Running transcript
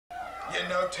You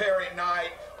know, Terry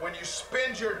Knight, when you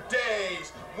spend your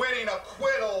days winning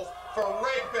acquittals for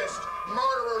rapists,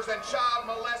 murderers, and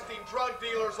child-molesting drug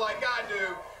dealers like I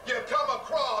do, you come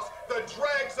across the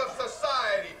dregs of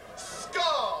society,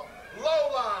 scum,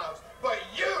 lowlives. But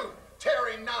you,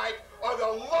 Terry Knight, are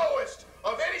the lowest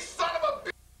of any son of a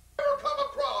bitch I've ever come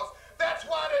across. That's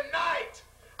why tonight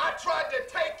I tried to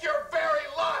take your very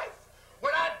life.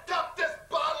 When I dumped this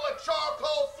bottle of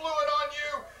charcoal fluid on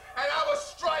you and I was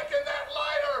striking that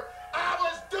lighter, I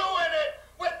was doing it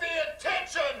with the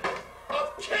intention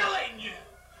of killing you.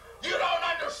 You don't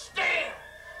understand.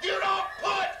 You don't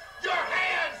put your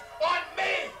hands on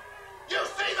me. You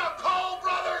see the Kohl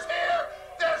brothers here?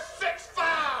 They're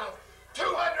 6'5",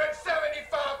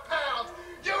 275 pounds.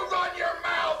 You run your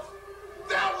mouth,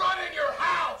 they'll run in your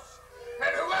house.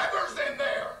 And whoever's in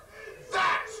there,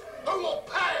 that's who will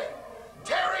pay.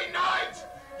 Terry Knight,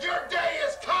 your day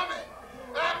is coming.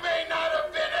 I may not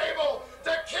have been able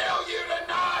to kill you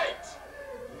tonight,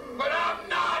 but I'm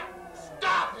not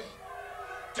stopping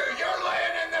till you're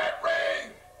laying in that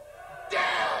ring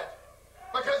dead,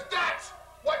 because that's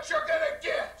what you're gonna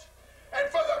get. And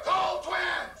for the Kohl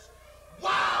twins,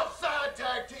 Wildside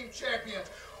Tag Team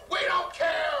Champions, we don't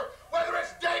care whether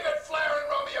it's David Flair and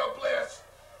Romeo Bliss,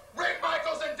 Rick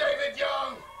Michaels and David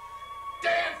Young,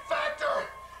 Dan Factor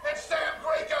and Sam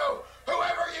Greco,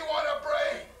 whoever you want to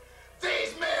bring.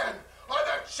 These men are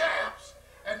the champs,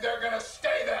 and they're going to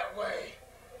stay that way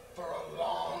for a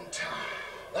long time.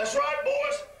 That's right,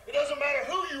 boys. It doesn't matter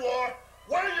who you are,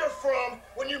 where you're from,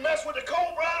 when you mess with the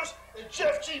Kohl brothers and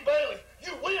Jeff G. Bailey,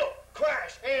 you will.